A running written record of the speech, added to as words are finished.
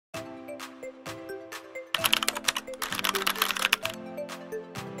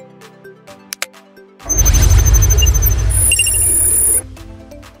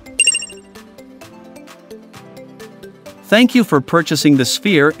Thank you for purchasing the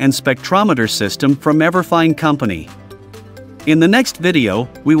sphere and spectrometer system from Everfine company. In the next video,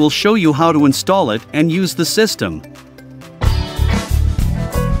 we will show you how to install it and use the system.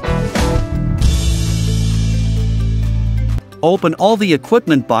 Open all the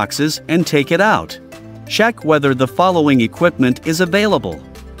equipment boxes and take it out. Check whether the following equipment is available.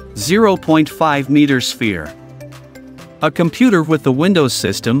 0.5 meter sphere. A computer with the Windows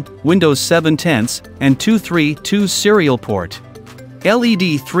system, Windows 7/10, and 232 serial port.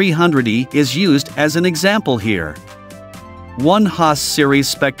 LED 300E is used as an example here. 1 HAAS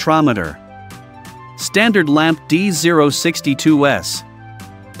series spectrometer. Standard lamp D062S.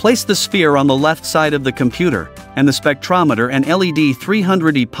 Place the sphere on the left side of the computer, and the spectrometer and LED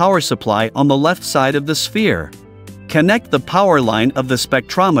 300E power supply on the left side of the sphere. Connect the power line of the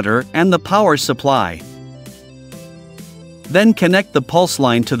spectrometer and the power supply. Then connect the pulse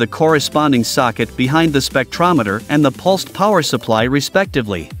line to the corresponding socket behind the spectrometer and the pulsed power supply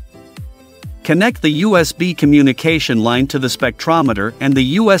respectively. Connect the USB communication line to the spectrometer and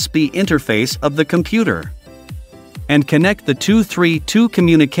the USB interface of the computer. And connect the 232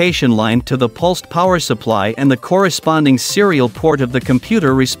 communication line to the pulsed power supply and the corresponding serial port of the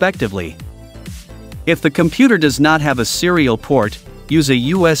computer respectively. If the computer does not have a serial port, use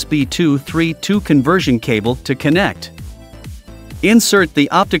a USB 232 conversion cable to connect. Insert the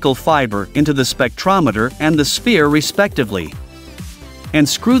optical fiber into the spectrometer and the sphere respectively. And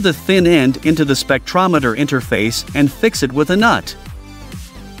screw the thin end into the spectrometer interface and fix it with a nut.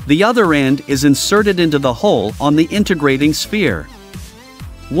 The other end is inserted into the hole on the integrating sphere,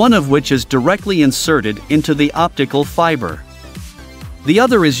 one of which is directly inserted into the optical fiber. The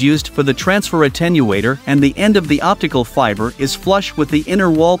other is used for the transfer attenuator, and the end of the optical fiber is flush with the inner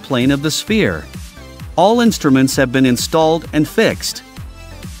wall plane of the sphere. All instruments have been installed and fixed.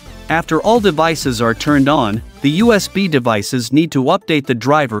 After all devices are turned on, the USB devices need to update the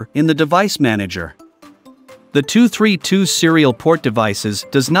driver in the device manager. The 232 serial port devices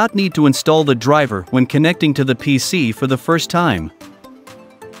does not need to install the driver when connecting to the PC for the first time.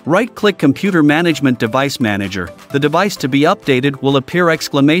 Right-click Computer Management Device Manager. The device to be updated will appear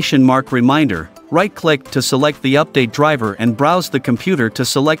 !reminder. Right-click to select the update driver and browse the computer to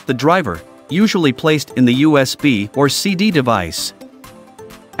select the driver, usually placed in the USB or CD device.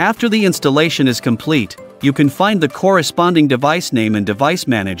 After the installation is complete, you can find the corresponding device name in Device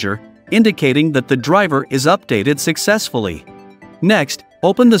Manager, indicating that the driver is updated successfully. Next,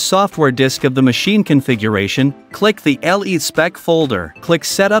 open the software disk of the machine configuration, click the LE spec folder, click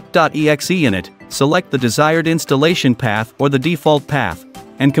setup.exe in it, select the desired installation path or the default path,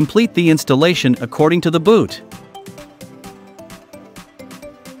 and complete the installation according to the boot.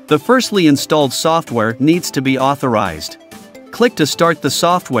 The firstly installed software needs to be authorized. Click to start the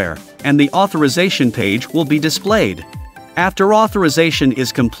software, and the authorization page will be displayed. After authorization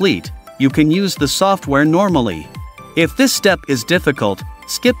is complete, you can use the software normally. If this step is difficult,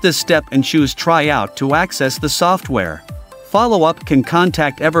 skip this step and choose Try Out to access the software. Follow-up can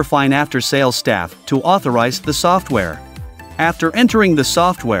contact Everfine after-sales staff to authorize the software. After entering the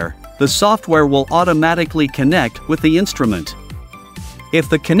software will automatically connect with the instrument. If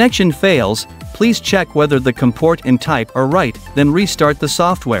the connection fails, please check whether the COM port and type are right, then restart the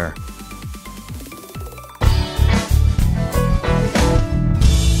software.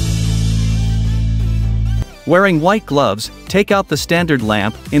 Wearing white gloves, take out the standard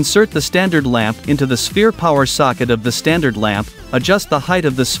lamp, insert the standard lamp into the sphere power socket of the standard lamp, adjust the height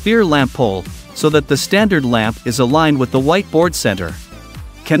of the sphere lamp pole, so that the standard lamp is aligned with the white board center.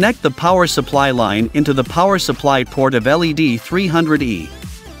 Connect the power supply line into the power supply port of LED 300E.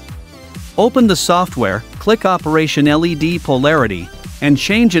 Open the software, click Operation LED Polarity, and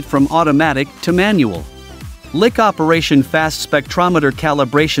change it from automatic to manual. Click Operation Fast Spectrometer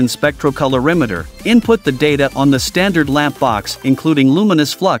Calibration Spectrocolorimeter. Input the data on the standard lamp box including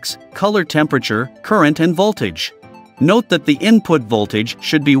luminous flux, color temperature, current and voltage. Note that the input voltage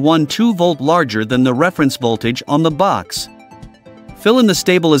should be 2 volt larger than the reference voltage on the box. Fill in the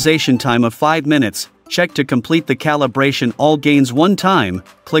stabilization time of 5 minutes, check to complete the calibration all gains 1 time,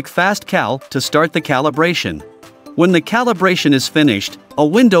 click Fast Cal to start the calibration. When the calibration is finished, a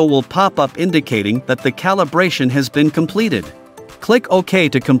window will pop up indicating that the calibration has been completed. Click OK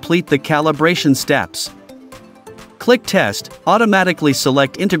to complete the calibration steps. Click Test, automatically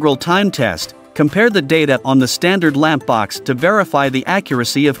select Integral Time Test, compare the data on the standard lamp box to verify the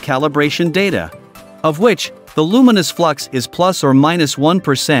accuracy of calibration data, of which the luminous flux is plus or minus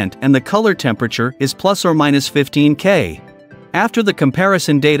 1% and the color temperature is plus or minus 15 K. After the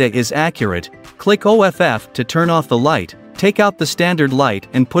comparison data is accurate, click OFF to turn off the light, take out the standard light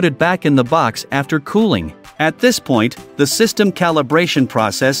and put it back in the box after cooling. At this point, the system calibration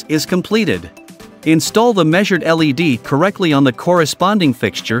process is completed. Install the measured LED correctly on the corresponding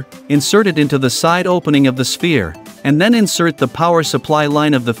fixture, insert it into the side opening of the sphere, and then insert the power supply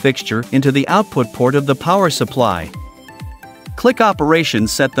line of the fixture into the output port of the power supply. Click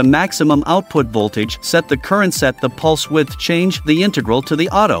Operations, set the maximum output voltage, set the current, set the pulse width, change the integral to the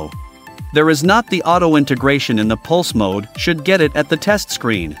auto. There is not the auto integration in the pulse mode, should get it at the test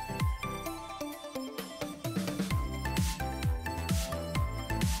screen.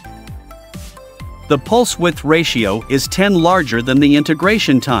 The pulse width ratio is 10 larger than the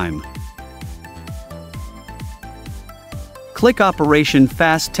integration time. Click Operation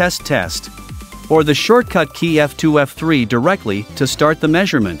Fast Test, or the shortcut key F2 F3 directly to start the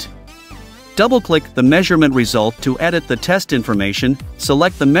measurement. Double-click the measurement result to edit the test information,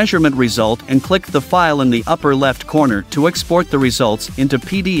 select the measurement result and click the file in the upper left corner to export the results into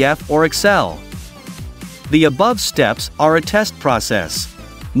PDF or Excel. The above steps are a test process.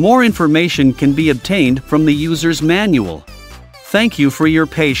 More information can be obtained from the user's manual. Thank you for your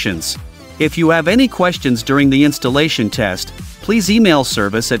patience. If you have any questions during the installation test, please email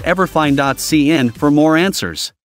service@everfine.cn for more answers.